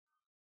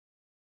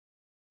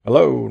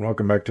Hello and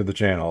welcome back to the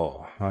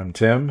channel. I'm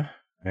Tim,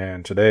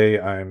 and today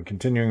I'm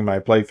continuing my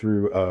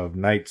playthrough of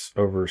Knights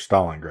over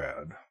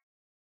Stalingrad.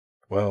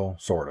 Well,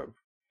 sort of.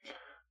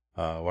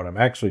 What I'm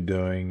actually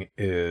doing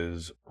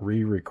is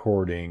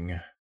re-recording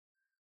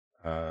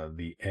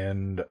the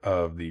end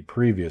of the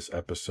previous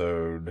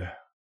episode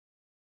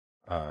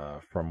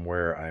from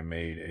where I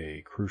made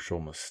a crucial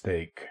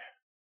mistake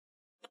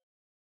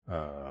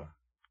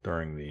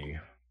during the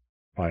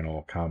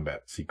final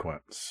combat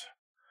sequence.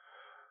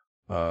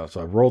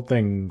 So I've rolled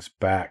things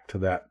back to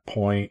that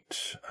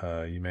point.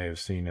 You may have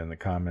seen in the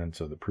comments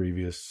of the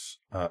previous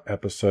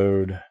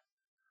episode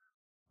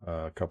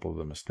a couple of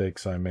the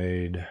mistakes I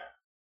made.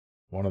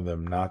 One of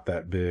them not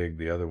that big,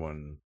 the other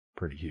one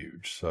pretty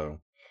huge. So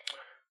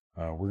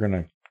we're going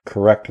to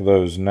correct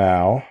those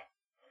now.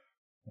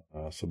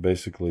 So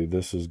basically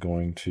this is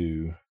going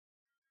to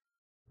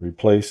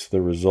replace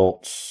the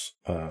results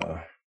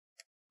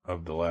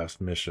of the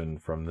last mission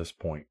from this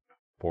point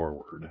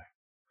forward.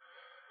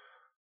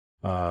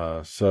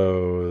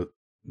 So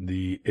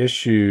the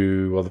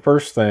issue, well, the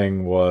first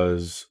thing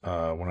was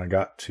when I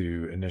got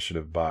to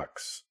initiative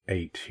box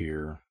 8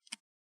 here,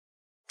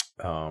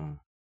 for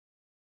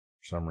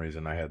some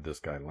reason I had this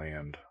guy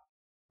land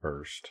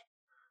first.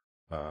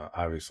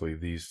 Obviously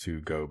these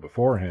two go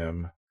before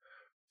him,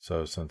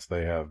 so since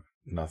they have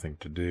nothing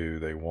to do,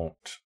 they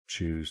won't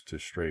choose to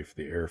strafe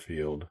the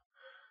airfield.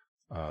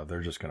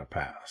 They're just going to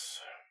pass.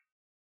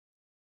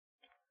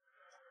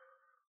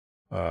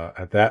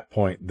 At that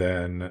point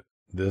then,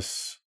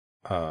 this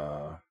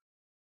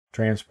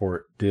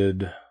transport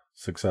did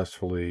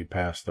successfully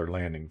pass their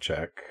landing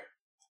check.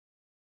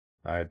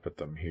 I had put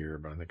them here,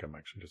 but I think I'm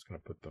actually just going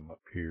to put them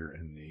up here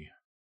in the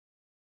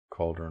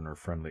Cauldron or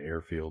Friendly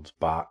Airfields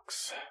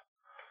box.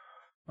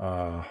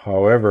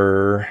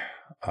 However,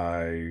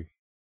 I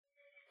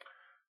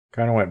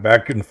kind of went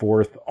back and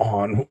forth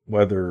on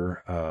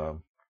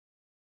whether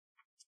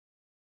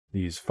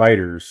these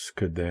fighters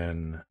could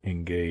then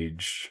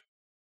engage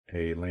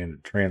a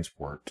landed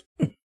transport.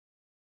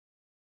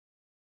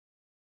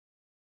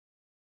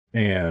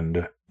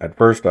 And at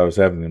first I was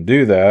having them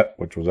do that,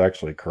 which was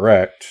actually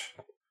correct.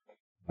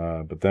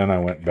 But then I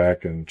went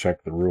back and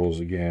checked the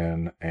rules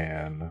again,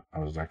 and I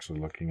was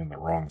actually looking in the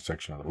wrong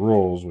section of the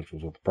rules, which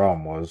was what the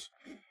problem was,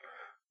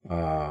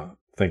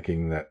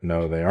 thinking that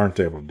no, they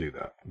aren't able to do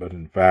that. But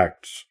in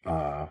fact,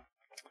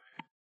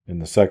 in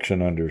the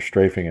section under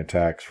strafing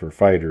attacks for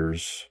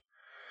fighters,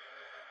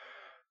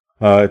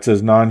 it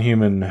says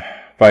non-human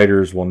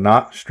fighters will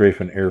not strafe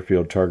an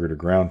airfield target or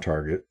ground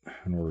target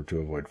in order to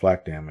avoid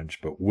flak damage,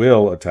 but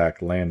will attack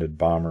landed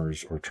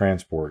bombers or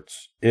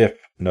transports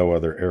if no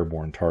other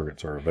airborne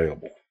targets are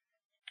available.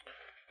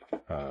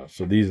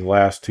 So these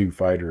last two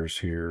fighters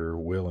here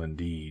will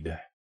indeed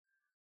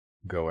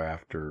go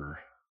after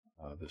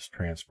this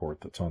transport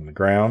that's on the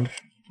ground.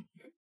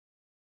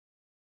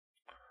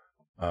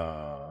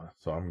 So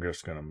I'm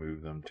just going to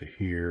move them to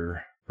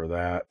here for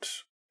that,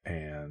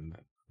 and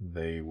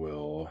they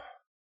will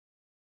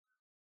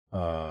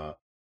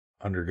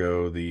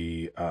undergo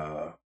the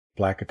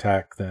flak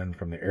attack then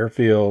from the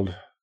airfield,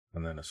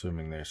 and then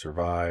assuming they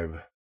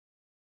survive,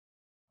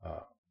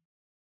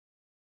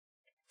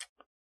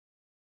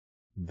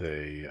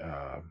 they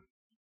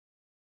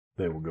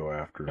will go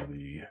after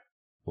the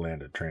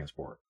landed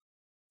transport.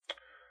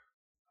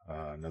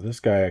 Now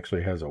this guy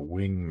actually has a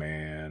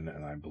wingman,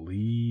 and I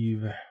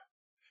believe,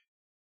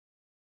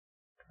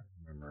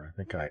 I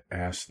think I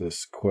asked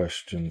this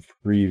question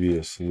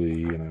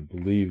previously, and I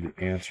believe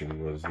the answer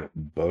was that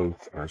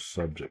both are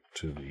subject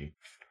to the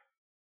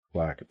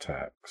flak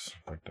attacks.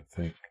 In fact, I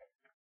think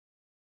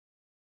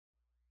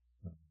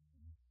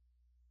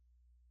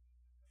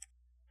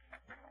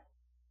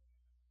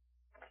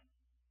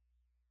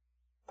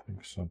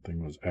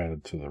something was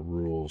added to the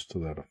rules to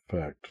that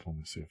effect. Let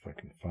me see if I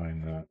can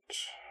find that.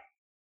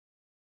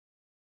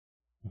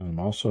 I'm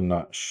also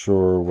not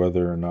sure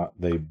whether or not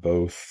they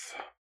both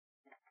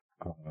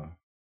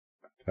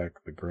attack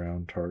the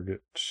ground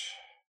target,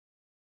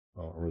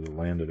 or the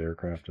landed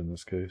aircraft in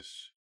this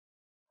case,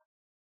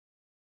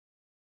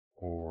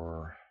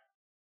 or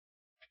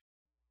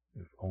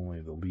if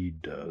only the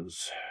lead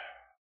does.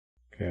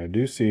 Okay, I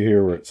do see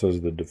here where it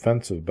says the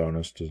defensive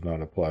bonus does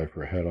not apply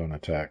for head-on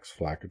attacks,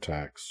 flak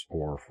attacks,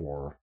 or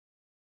for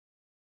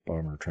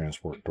bomber,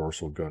 transport,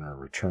 dorsal gunner,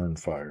 return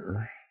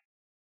fire.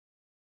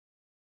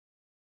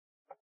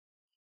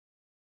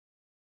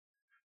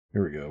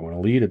 Here we go. When a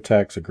lead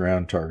attacks a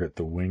ground target,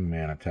 the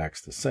wingman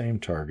attacks the same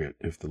target.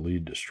 If the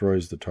lead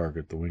destroys the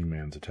target, the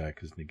wingman's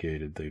attack is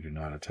negated. They do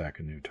not attack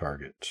a new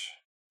target.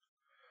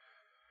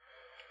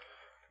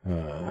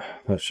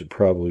 That should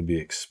probably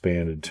be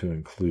expanded to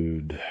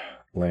include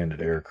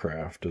landed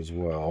aircraft as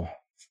well.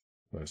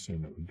 I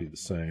assume it would be the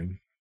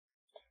same.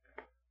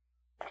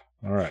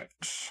 All right.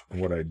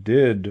 What I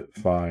did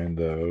find,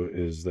 though,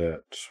 is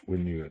that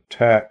when you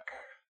attack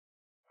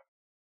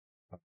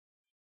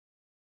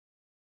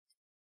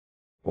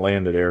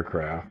landed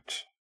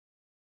aircraft,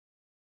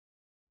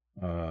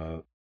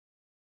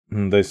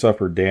 they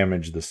suffer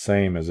damage the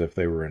same as if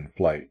they were in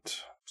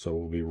flight. So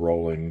we'll be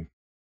rolling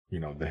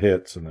the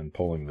hits and then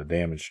pulling the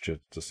damage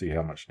chits to see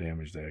how much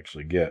damage they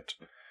actually get.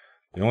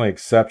 The only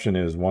exception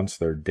is once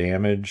they're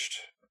damaged,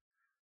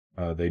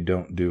 they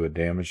don't do a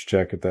damage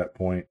check at that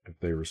point. If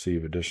they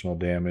receive additional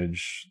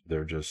damage,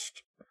 they're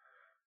just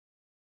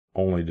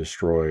only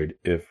destroyed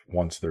if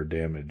once their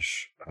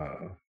damage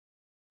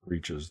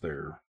reaches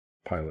their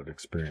pilot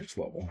experience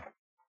level.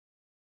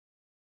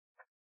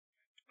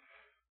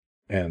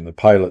 And the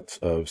pilots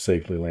of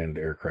safely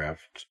landed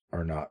aircraft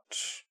are not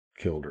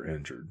killed or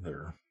injured.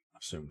 They're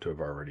assumed to have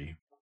already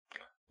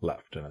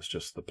left, and it's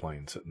just the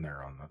plane sitting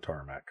there on the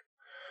tarmac.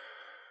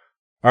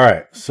 All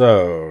right,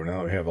 so now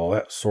that we have all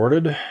that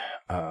sorted,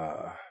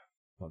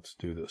 let's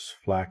do this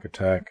flak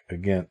attack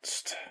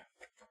against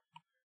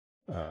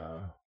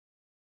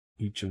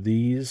each of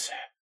these.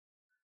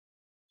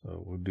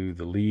 So we'll do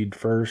the lead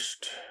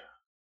first.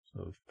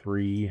 So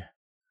 3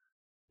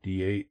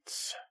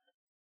 D8s.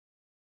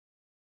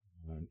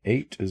 An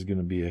 8 is going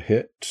to be a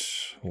hit,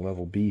 a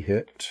level B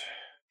hit.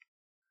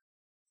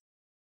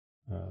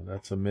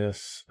 That's a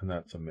miss, and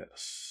that's a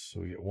miss.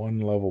 So we get 1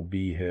 level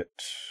B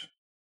hit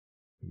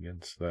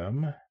against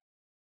them,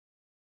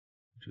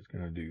 which is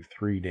going to do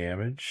 3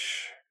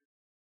 damage.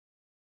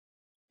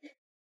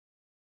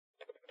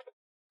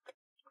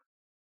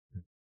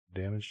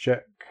 Damage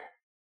check.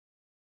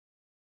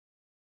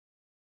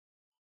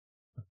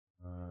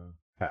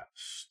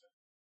 Passed.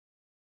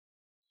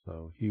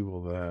 So he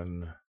will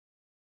then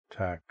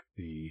attack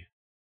the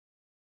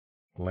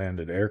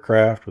landed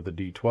aircraft with a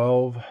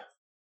D12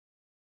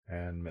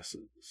 and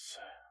misses.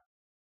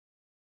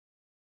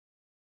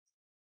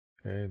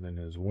 Okay, then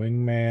his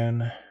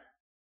wingman,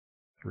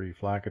 3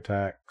 flak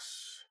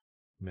attacks,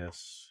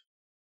 miss,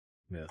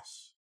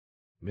 miss,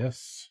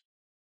 miss.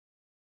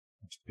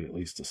 Must be at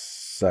least a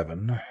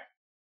 7.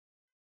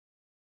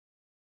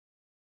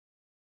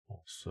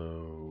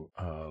 Also,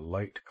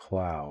 light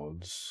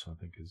clouds, I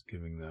think, is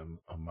giving them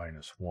a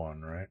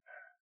 -1, right?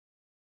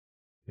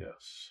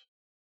 Yes.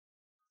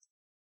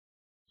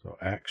 So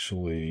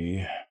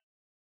actually,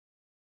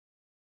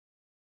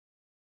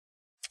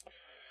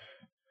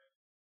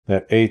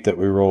 that 8 that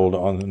we rolled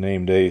on the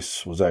named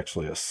ace was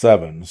actually a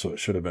 7, so it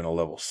should have been a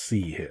level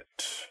C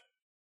hit.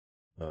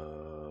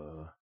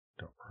 Don't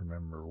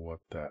remember what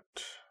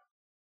that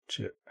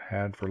chit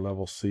had for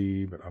level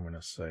C, but I'm going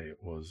to say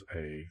it was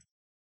a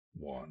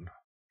 1.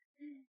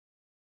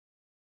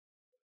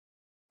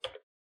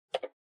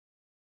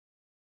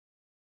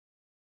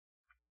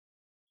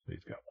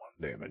 He's got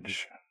 1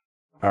 damage.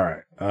 All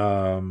right.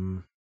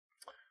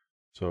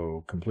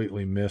 So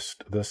completely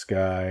missed this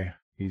guy.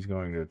 He's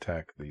going to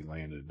attack the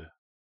landed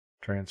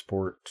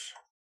transport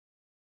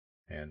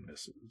and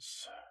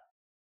misses.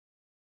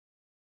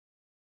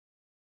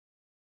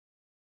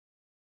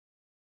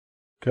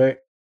 Okay.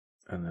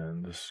 And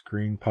then the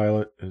screen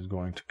pilot is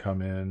going to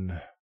come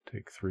in,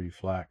 take 3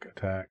 flak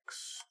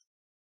attacks.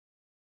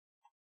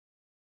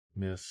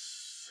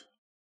 Miss.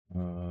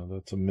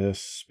 That's a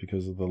miss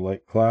because of the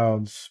light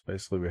clouds.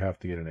 Basically, we have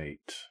to get an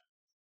 8.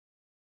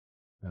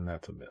 And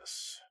that's a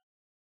miss.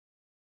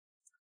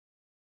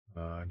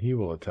 And he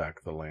will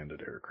attack the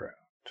landed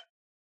aircraft.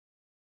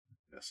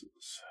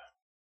 Misses.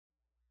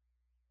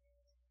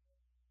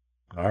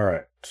 All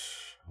right.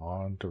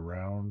 On to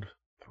round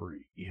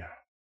 3.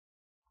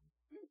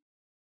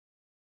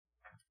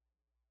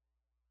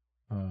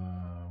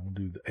 We'll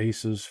do the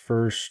aces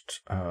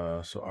first.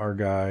 So our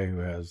guy who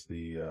has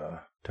the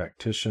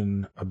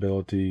tactician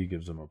ability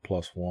gives him a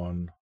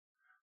 +1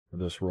 for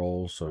this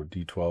roll. So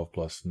D12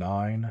 plus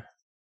 9.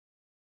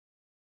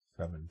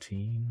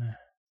 17.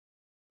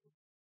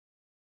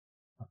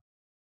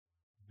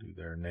 Do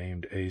their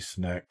named ace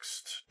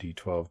next.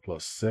 D12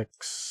 plus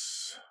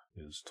 6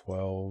 is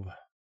 12.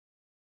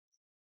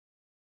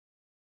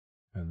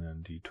 And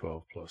then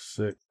D12 plus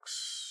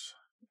 6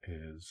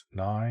 is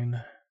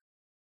 9.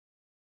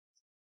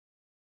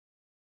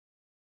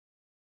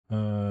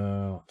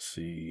 Let's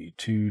see,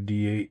 2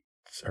 D8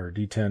 or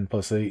D10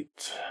 plus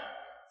 8.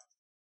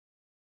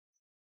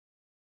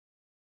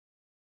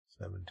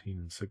 17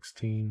 and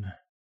 16.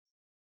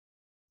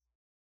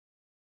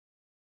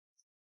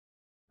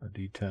 A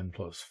D10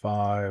 plus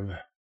 5.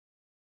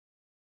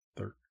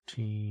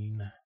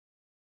 13.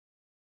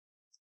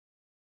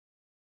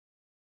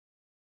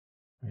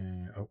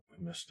 And, oh, we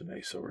missed an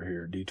ace over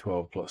here.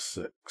 D12 plus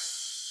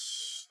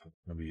 6. That's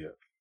going to be at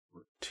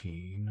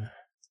 14.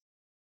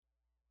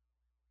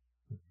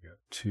 We've got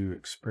 2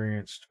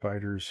 experienced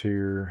fighters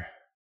here.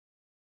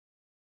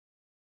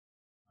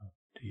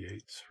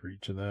 D8s for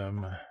each of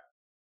them.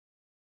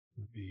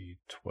 Would be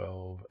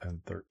 12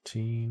 and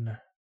 13.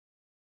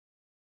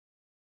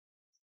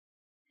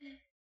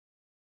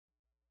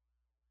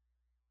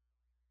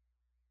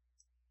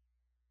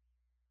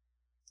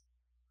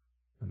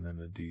 And then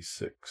a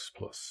D6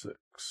 plus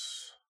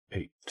 6,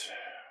 8.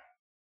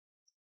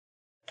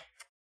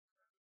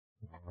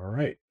 All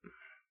right.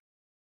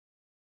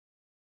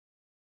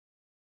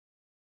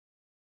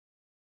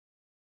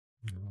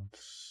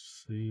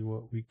 Let's see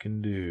what we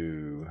can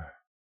do.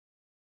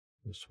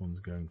 This one's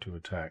going to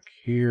attack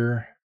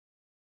here.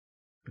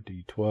 A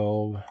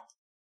D12.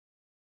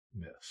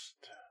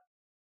 Missed.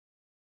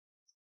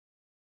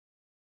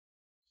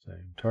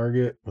 Same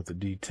target with a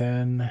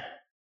D10.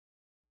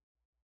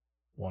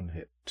 1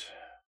 hit.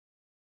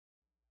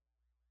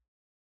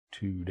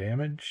 2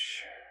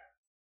 damage.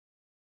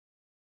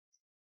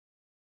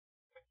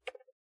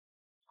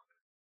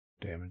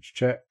 Damage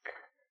check.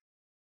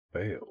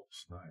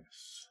 Fails.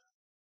 Nice.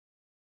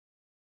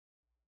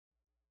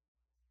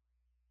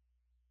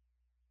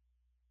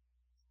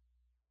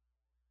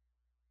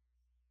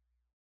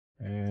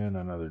 And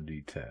another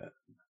D10.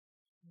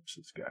 Push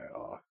this guy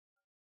off.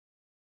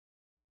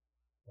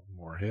 1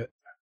 more hit.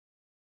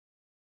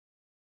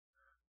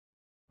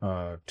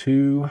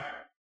 2.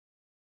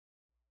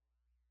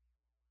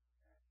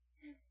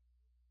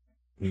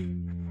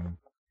 Yeah,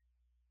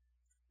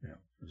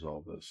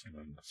 resolve this, and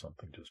then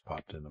something just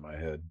popped into my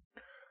head.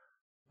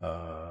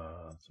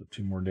 So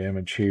 2 more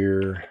damage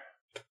here.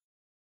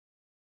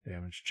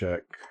 Damage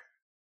check.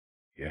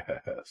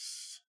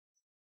 Yes.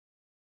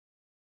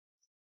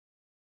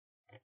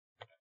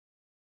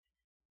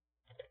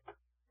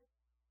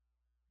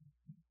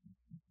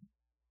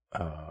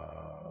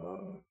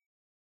 Turn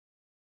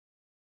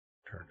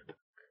it.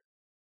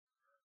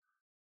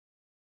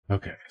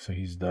 Okay, so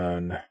he's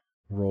done.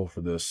 Roll for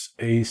this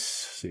ace.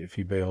 See if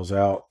he bails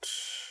out.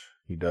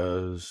 He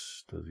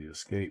does. Does he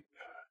escape?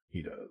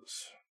 He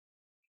does.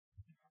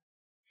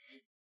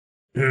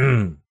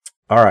 All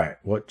right.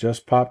 What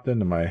just popped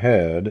into my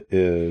head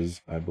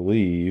is, I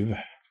believe,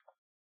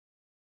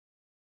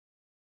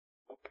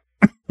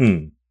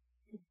 I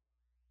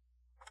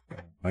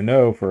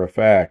know for a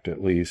fact,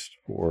 at least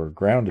for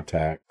ground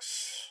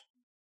attacks,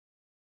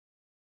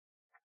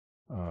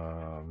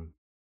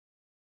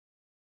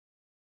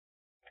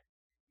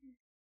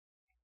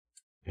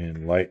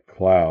 in light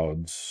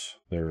clouds,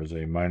 there is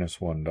a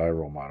 -1 die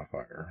roll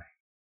modifier.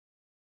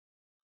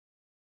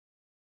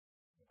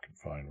 I can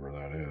find where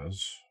that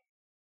is.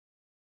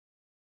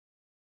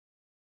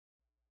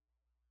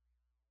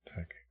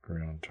 Attacking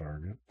ground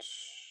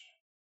targets.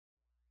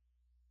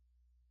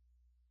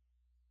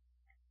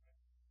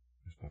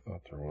 I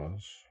thought there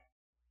was.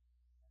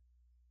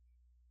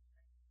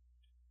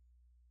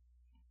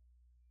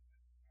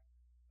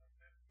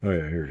 Oh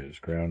yeah, here it is.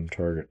 Ground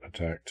target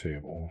attack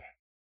table.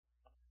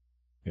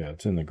 Yeah,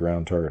 it's in the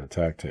ground target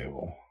attack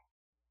table.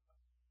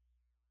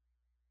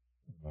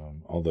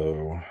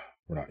 Although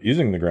we're not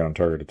using the ground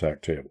target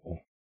attack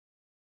table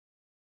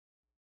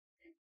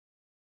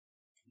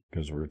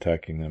because we're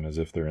attacking them as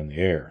if they're in the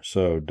air.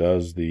 So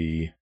does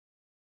the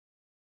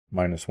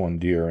 -1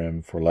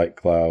 DRM for light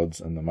clouds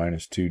and the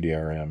 -2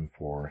 DRM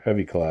for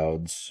heavy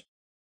clouds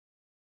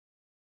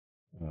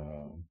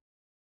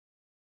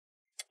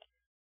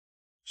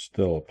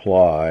still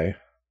apply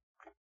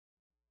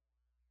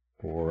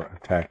for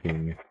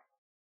attacking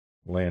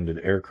landed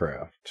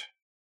aircraft?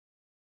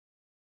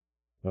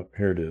 Oh,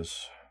 here it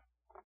is.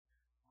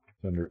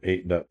 It's under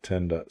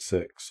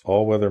 8.10.6.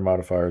 All weather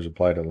modifiers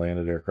apply to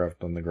landed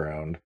aircraft on the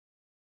ground.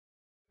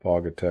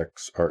 Fog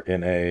attacks are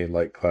NA,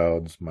 light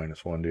clouds,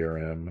 -1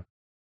 DRM,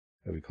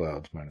 heavy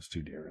clouds,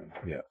 -2 DRM.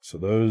 Yeah, so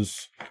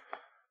those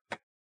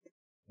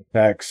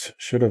attacks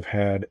should have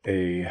had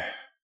a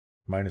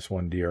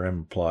 -1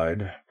 DRM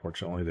applied.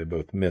 Fortunately, they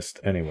both missed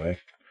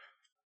anyway.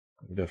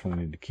 We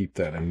definitely need to keep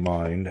that in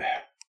mind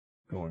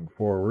going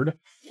forward.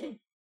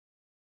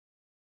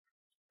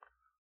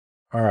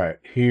 All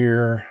right,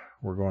 here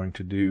we're going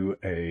to do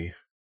a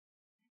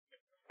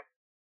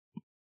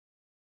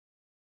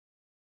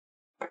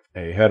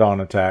head-on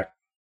attack.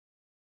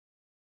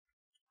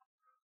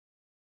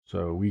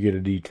 So we get a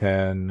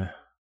D10,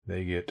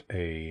 they get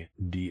a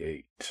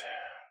D8.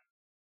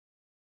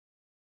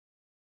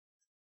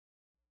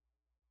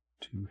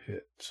 2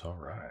 hits, all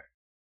right.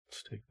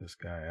 Let's take this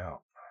guy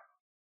out.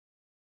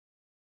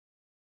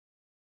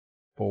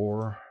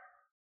 4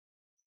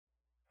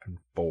 and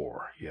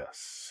 4,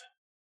 yes.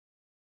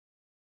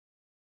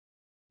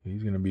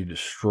 He's going to be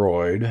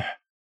destroyed.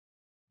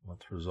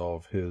 Let's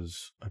resolve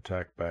his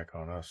attack back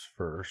on us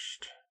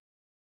first.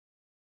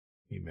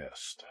 He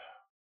missed.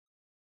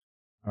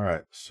 All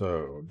right,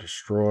 so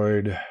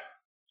destroyed.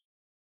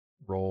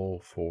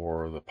 Roll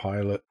for the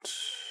pilot.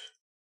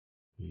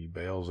 He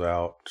bails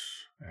out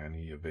and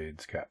he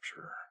evades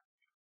capture.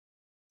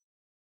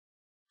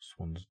 This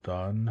one's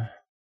done.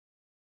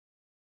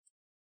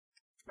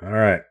 All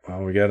right,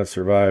 well, we got to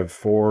survive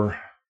 4,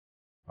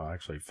 well,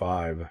 actually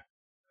 5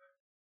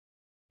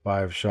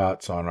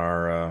 shots on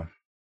our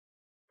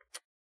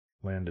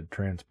landed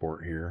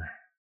transport here.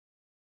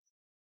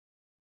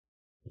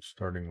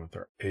 Starting with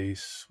our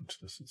ace, which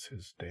this is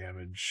his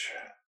damage.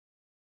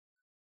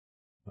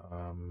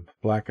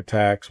 Black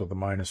attacks with a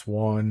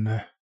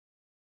 -1.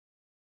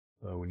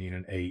 So we need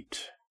an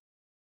 8.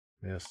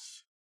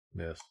 Miss,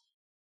 miss,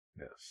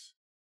 miss.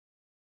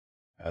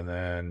 And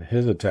then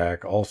his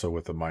attack also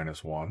with a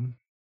 -1.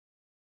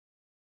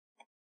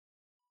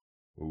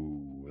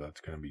 Ooh,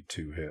 that's going to be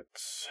 2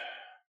 hits.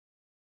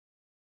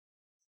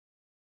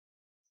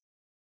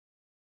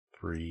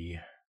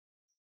 3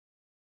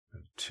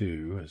 and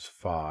 2 is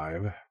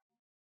 5.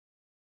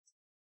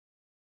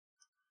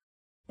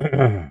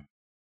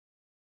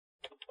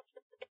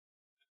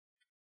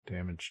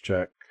 Damage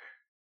check.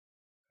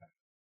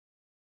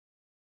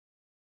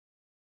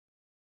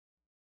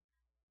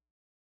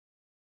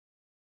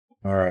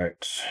 All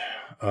right.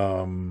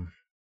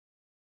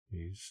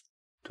 He's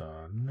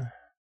done.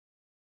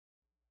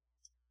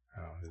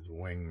 Now his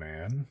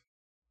wingman.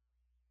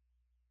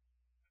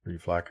 3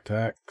 flak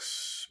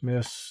attacks.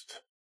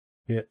 Missed.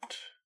 Hit.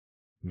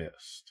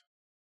 Missed.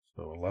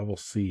 So a level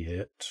C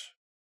hit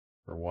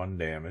for 1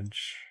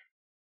 damage.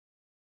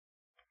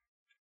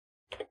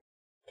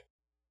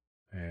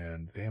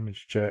 And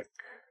damage check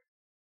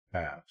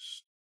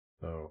passed.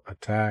 So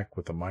attack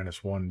with a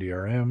 -1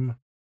 DRM.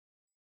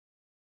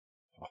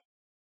 Oh,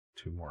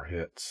 2 more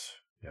hits.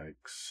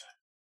 Yikes.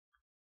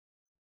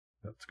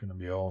 That's going to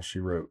be all she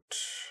wrote.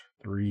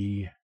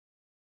 3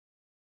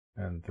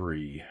 and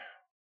 3.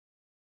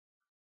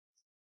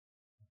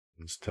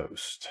 It's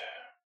toast.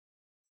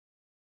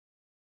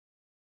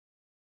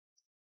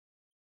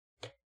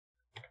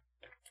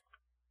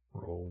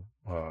 Roll.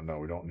 No,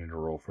 we don't need to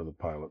roll for the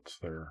pilots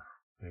there.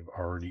 They've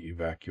already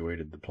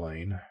evacuated the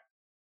plane.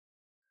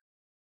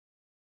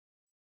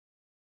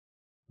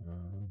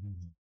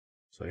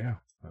 So yeah,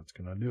 that's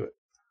going to do it.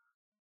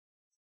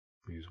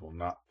 These will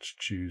not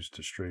choose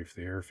to strafe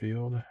the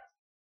airfield.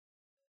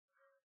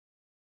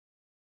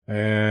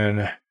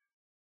 And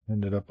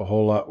ended up a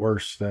whole lot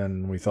worse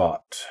than we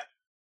thought.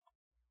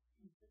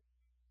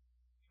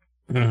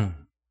 All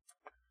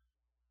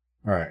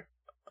right.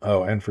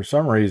 Oh, and for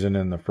some reason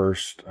in the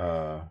first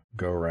go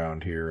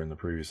around here in the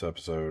previous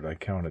episode, I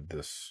counted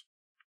this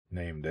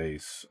named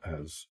ace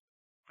as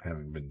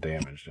having been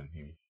damaged, and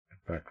he in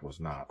fact was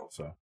not.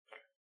 So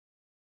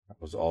that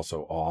was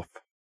also off.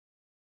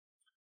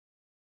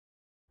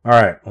 All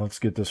right, let's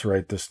get this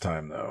right this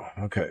time, though.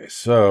 Okay,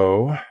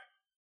 so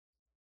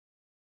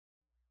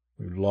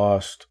we've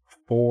lost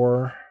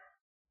 4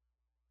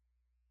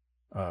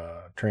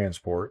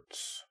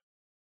 transports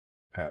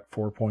at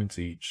 4 points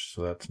each,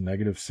 so that's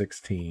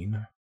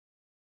 -16.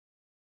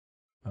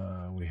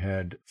 We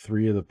had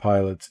 3 of the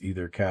pilots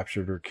either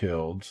captured or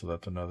killed, so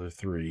that's another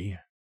 3.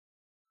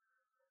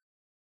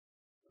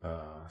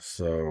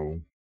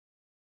 So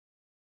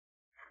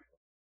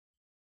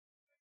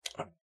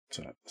it's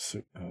at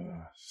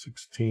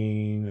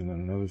 16 and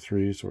then another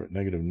 3, so we're at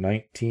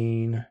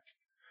 -19.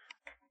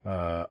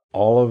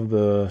 All of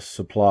the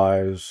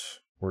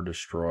supplies were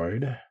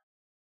destroyed,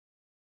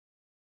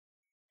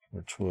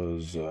 which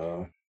was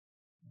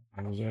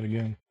what was that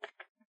again?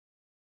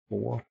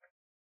 4.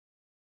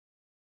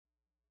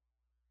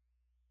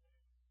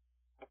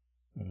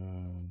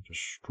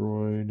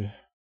 Destroyed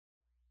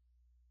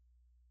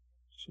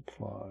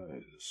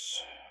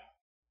supplies.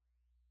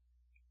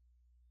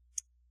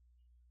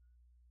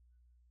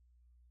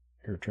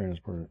 Air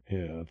transport,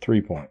 yeah,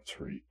 3 points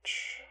for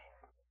each.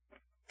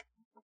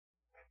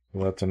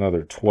 So that's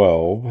another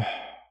 12.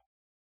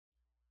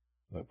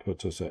 That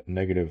puts us at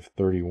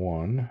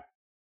 -31.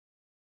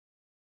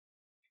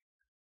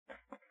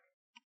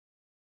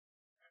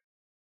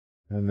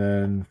 And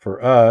then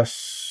for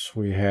us,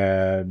 we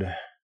had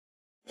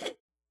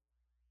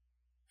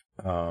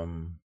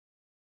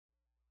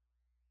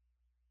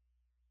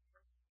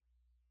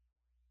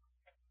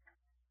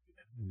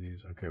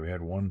we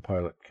had 1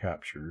 pilot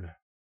captured.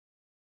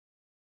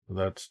 So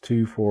that's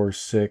 2, 4,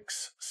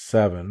 6,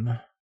 7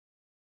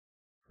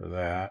 for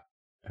that,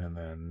 and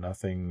then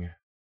nothing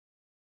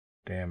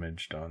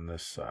damaged on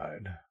this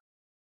side.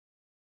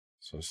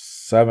 So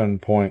 7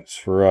 points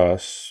for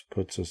us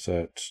puts us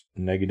at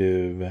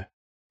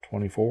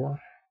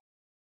 -24.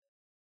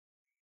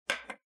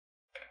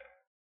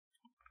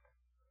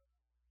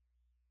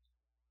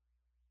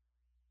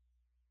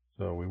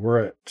 So we were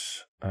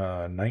at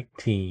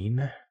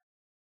 19.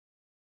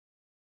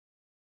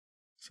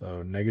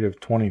 So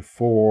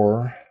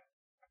 -24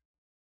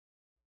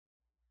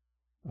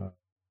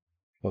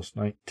 plus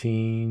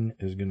 19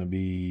 is going to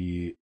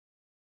be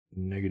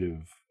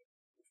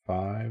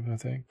 -5, I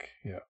think.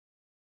 Yeah.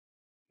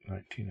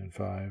 19 and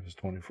 5 is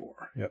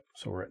 24. Yep.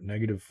 So we're at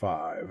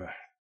 -5.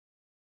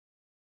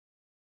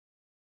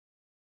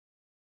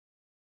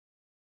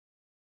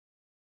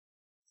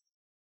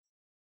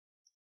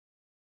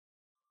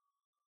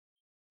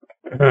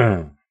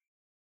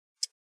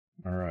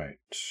 All right.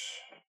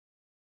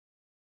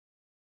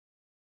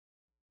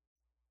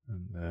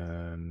 And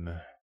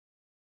then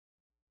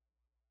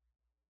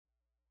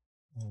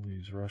all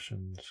these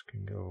Russians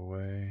can go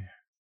away.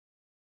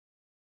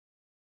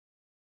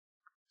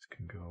 These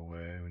can go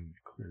away. We need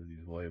to clear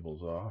these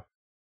labels off.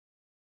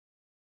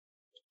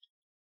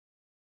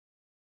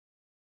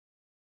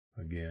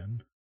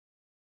 Again.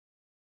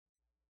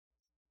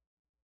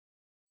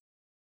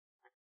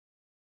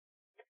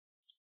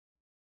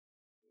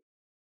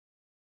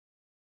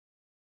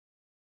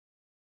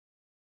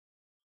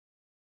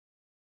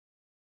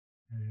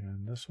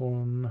 And this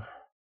one.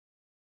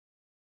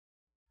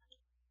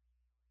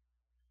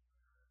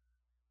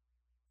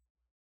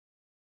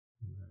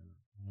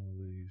 All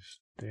these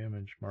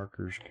damage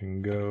markers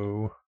can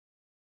go.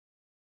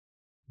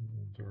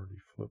 It's already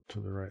flipped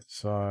to the right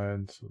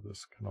side, so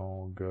this can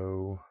all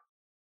go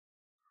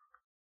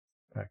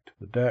back to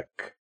the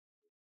deck.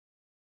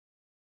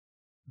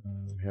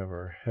 We have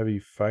our heavy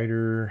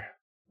fighter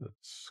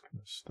that's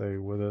going to stay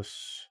with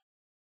us.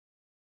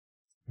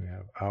 We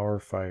have our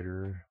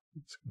fighter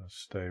that's going to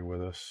stay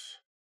with us.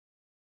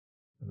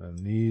 And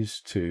then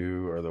these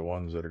two are the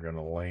ones that are going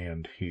to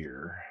land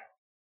here.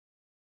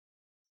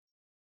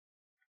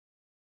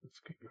 Let's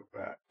go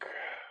back.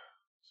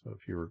 So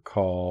if you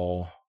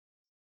recall,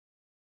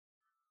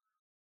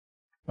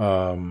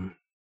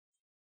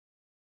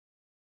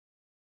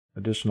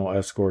 additional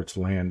escorts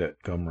land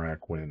at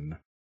Gumrak when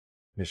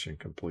mission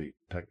complete.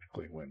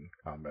 Technically when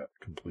combat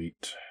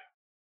complete.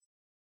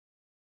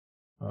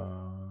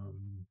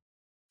 And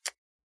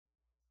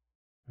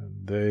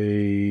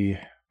they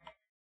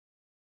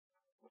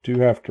do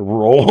have to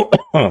roll.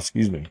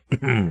 Excuse me.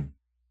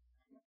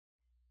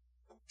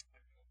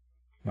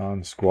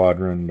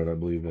 Non-squadron, but I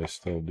believe they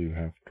still do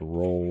have to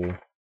roll.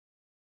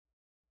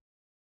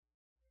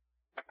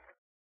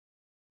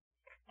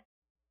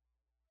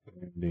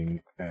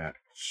 Landing at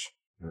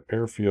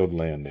airfield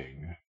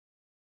landing.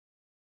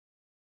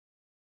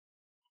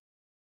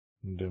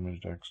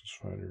 Damaged Axis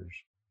fighters.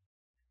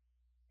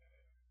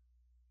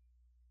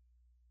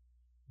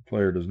 The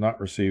player does not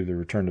receive the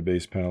return to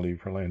base penalty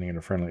for landing in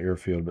a friendly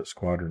airfield, but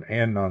squadron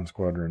and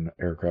non-squadron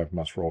aircraft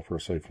must roll for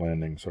a safe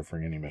landing,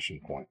 suffering any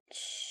mission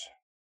points.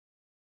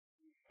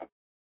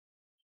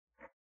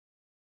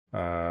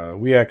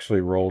 We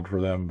actually rolled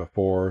for them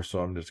before, so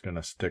I'm just going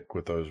to stick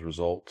with those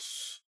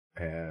results.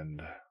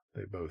 And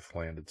they both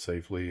landed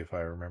safely, if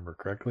I remember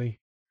correctly.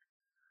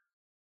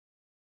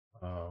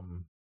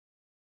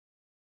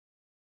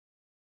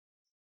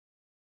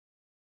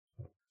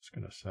 Just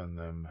going to send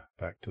them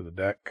back to the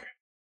deck.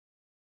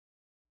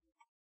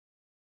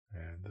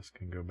 And this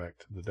can go back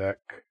to the deck.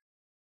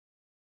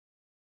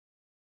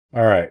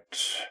 All right.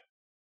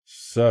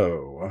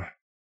 So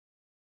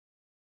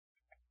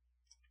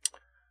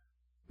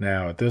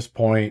now at this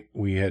point,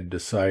 we had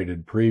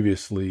decided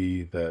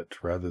previously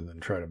that rather than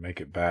try to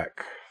make it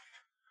back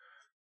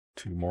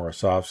to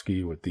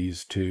Morosovsky with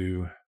these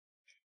two,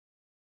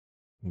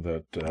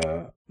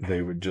 that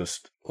they would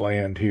just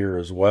land here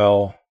as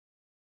well.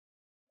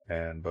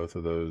 And both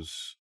of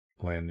those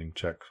landing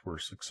checks were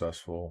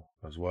successful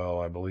as well,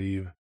 I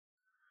believe.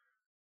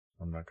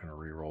 I'm not going to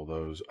re-roll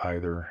those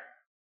either.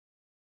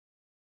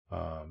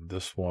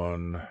 This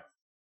one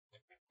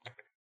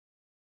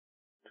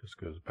just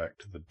goes back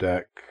to the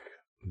deck.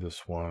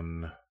 This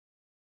one,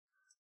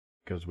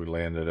 because we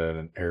landed at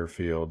an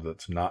airfield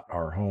that's not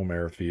our home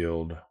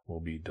airfield,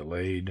 will be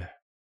delayed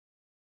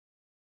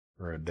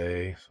for a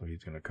day. So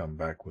he's going to come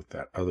back with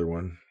that other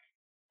one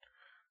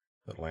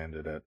that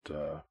landed at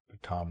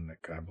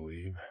Potomnik, I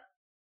believe.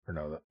 Or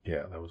no,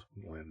 that was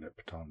landed at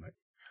Potomnik.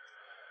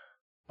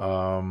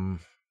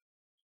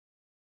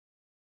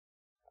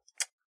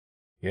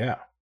 Yeah.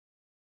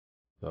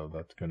 So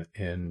that's going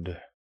to end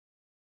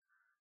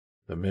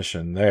the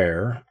mission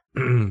there.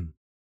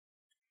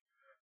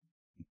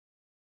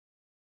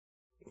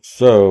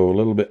 So, a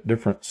little bit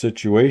different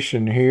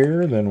situation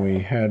here than we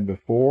had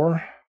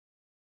before.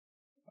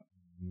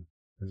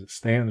 As it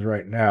stands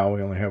right now,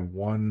 we only have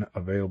one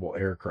available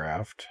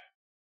aircraft.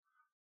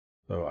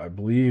 So I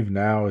believe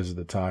now is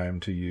the time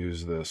to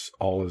use this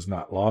All Is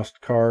Not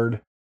Lost card.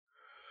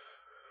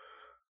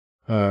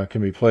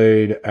 Can be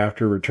played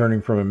after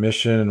returning from a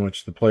mission in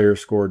which the player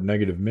scored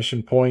negative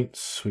mission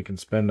points. We can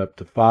spend up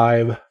to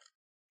 5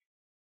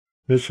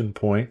 mission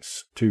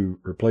points to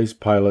replace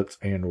pilots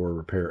and or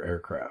repair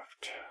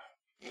aircraft.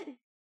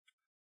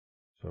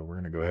 So we're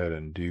going to go ahead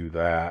and do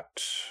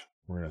that.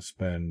 We're going to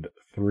spend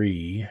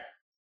 3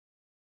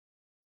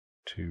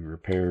 to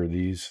repair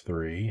these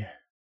 3.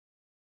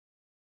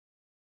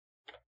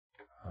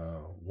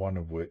 One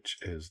of which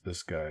is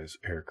this guy's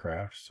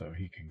aircraft, so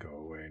he can go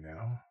away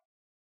now.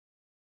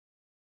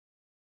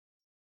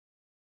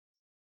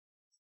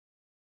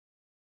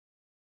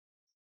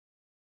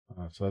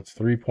 So that's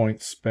 3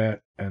 points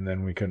spent, and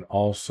then we can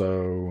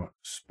also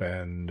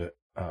spend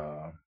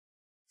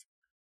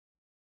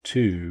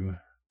 2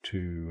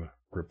 to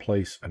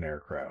replace an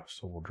aircraft.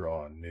 So we'll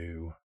draw a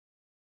new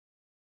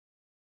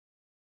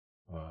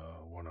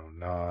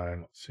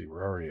 109. Let's see,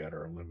 we're already at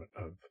our limit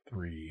of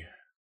 3.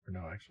 Or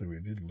no, actually, we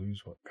did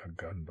lose a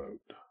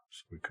gunboat,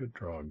 so we could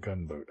draw a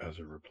gunboat as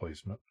a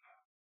replacement,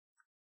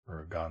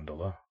 or a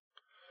gondola.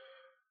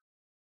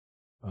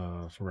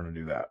 So we're going to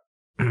do that.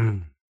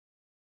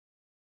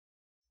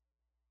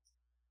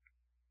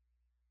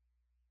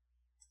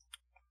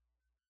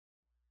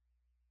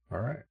 All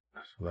right,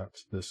 so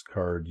that's this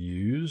card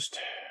used.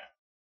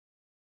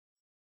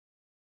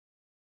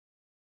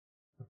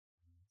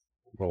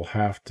 We'll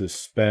have to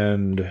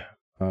spend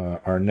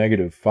our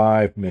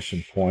 -5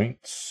 mission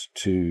points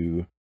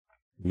to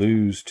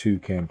lose 2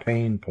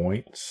 campaign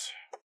points.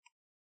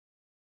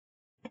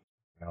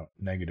 Now,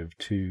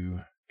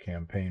 -2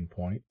 campaign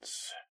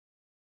points.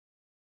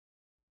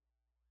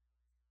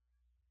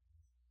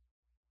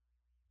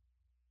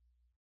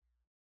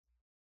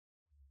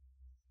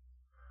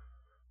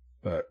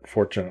 But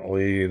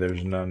fortunately,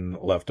 there's none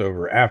left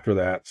over after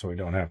that, so we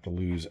don't have to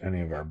lose any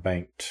of our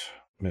banked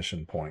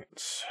mission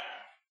points.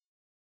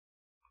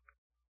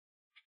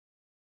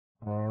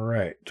 All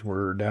right,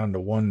 we're down to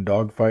one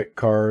dogfight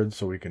card,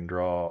 so we can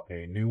draw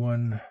a new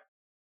one.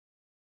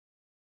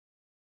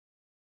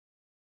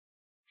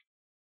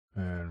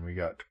 And we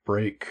got to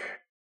break.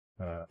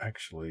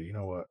 Actually, you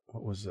know what?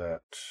 What was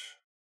that?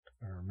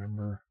 I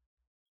remember.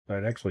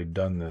 I'd actually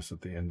done this at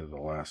the end of the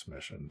last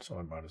mission, so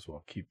I might as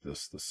well keep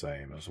this the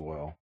same as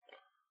well.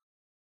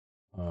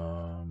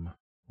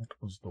 What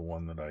was the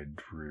one that I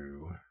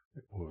drew?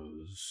 It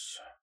was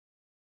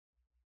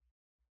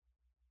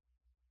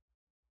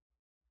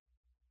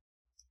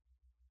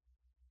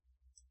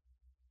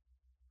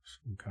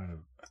some kind of,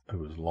 it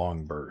was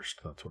long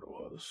burst. That's what it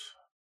was.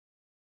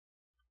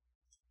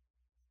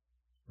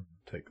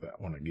 Take that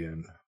one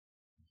again.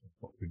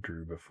 What we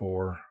drew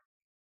before.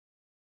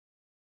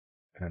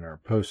 And our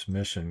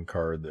post-mission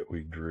card that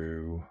we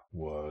drew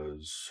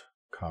was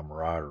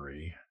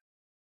camaraderie.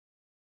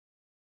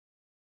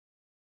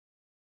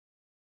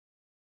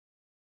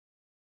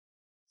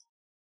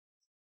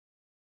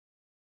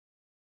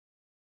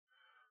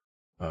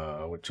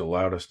 Which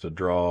allowed us to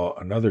draw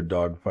another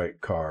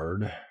dogfight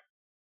card.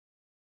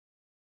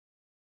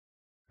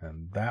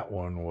 And that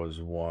one was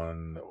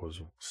one that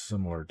was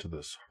similar to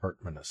this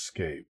Hartman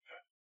Escape.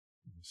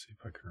 Let's see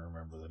if I can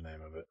remember the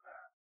name of it.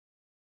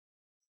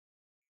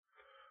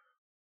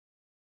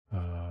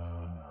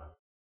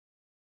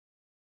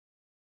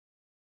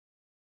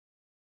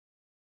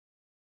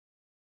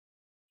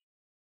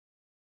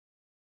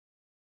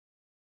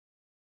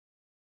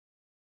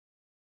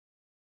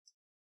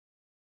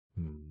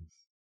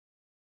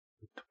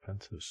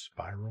 Defensive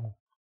Spiral?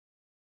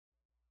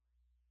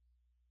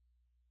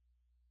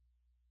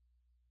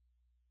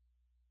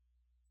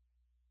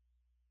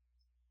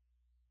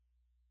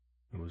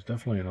 It was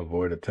definitely an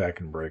avoid, attack,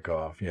 and break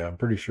off. Yeah, I'm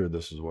pretty sure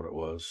this is what it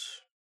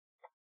was.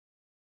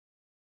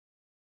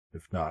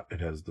 If not,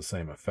 it has the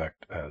same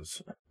effect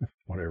as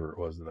whatever it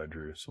was that I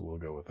drew, so we'll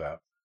go with that.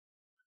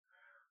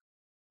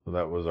 So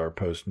that was our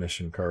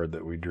post-mission card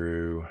that we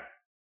drew.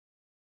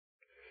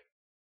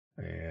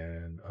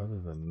 And other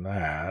than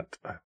that,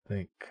 I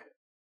think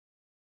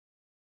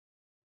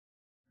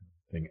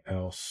everything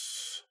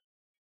else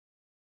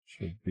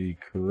should be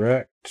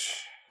correct.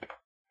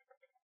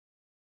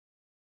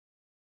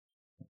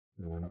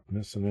 We're not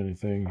missing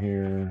anything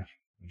here.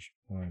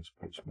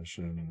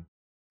 Post-mission.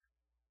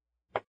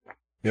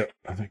 Yep,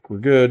 I think we're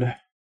good.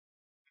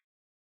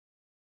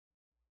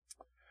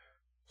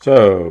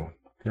 So,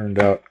 turned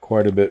out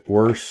quite a bit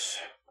worse.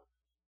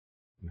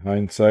 In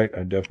hindsight,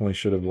 I definitely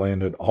should have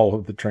landed all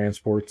of the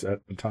transports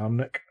at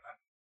Potomnik.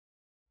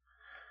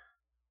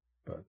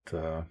 But, that's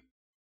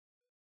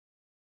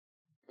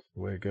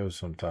the way it goes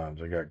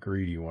sometimes. I got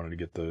greedy, wanted to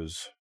get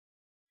those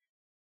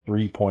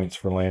 3 points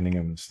for landing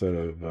them instead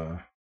of,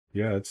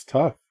 yeah, it's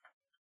tough.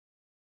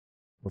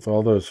 With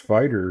all those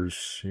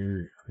fighters,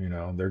 you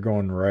know, they're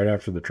going right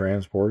after the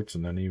transports,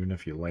 and then even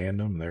if you land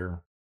them,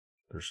 they're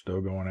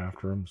still going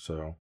after them,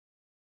 so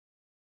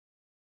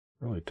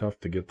really tough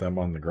to get them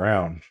on the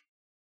ground.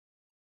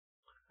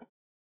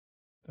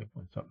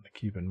 Definitely something to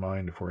keep in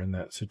mind if we're in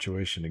that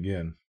situation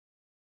again.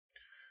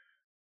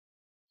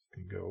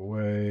 Can go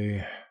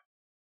away.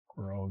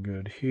 We're all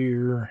good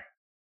here.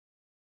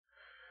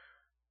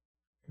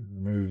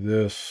 Remove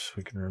this.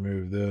 We can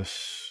remove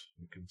this.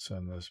 We can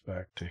send this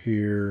back to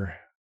here.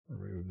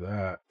 Remove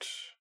that.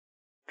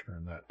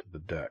 Turn that to the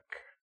deck.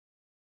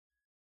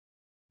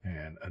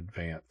 And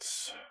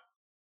advance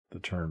the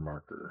turn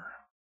marker.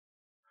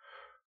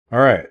 All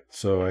right,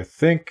 so I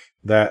think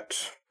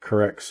that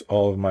corrects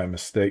all of my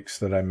mistakes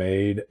that I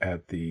made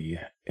at the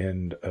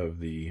end of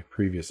the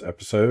previous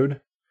episode.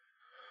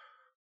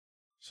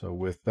 So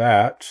with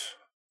that,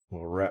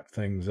 we'll wrap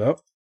things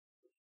up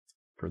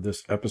for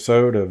this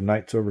episode of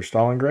Knights over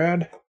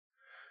Stalingrad.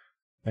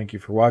 Thank you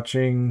for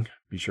watching.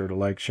 Be sure to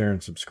like, share,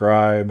 and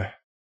subscribe.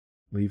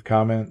 Leave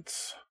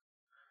comments.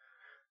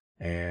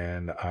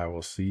 And I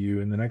will see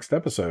you in the next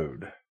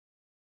episode.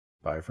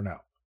 Bye for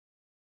now.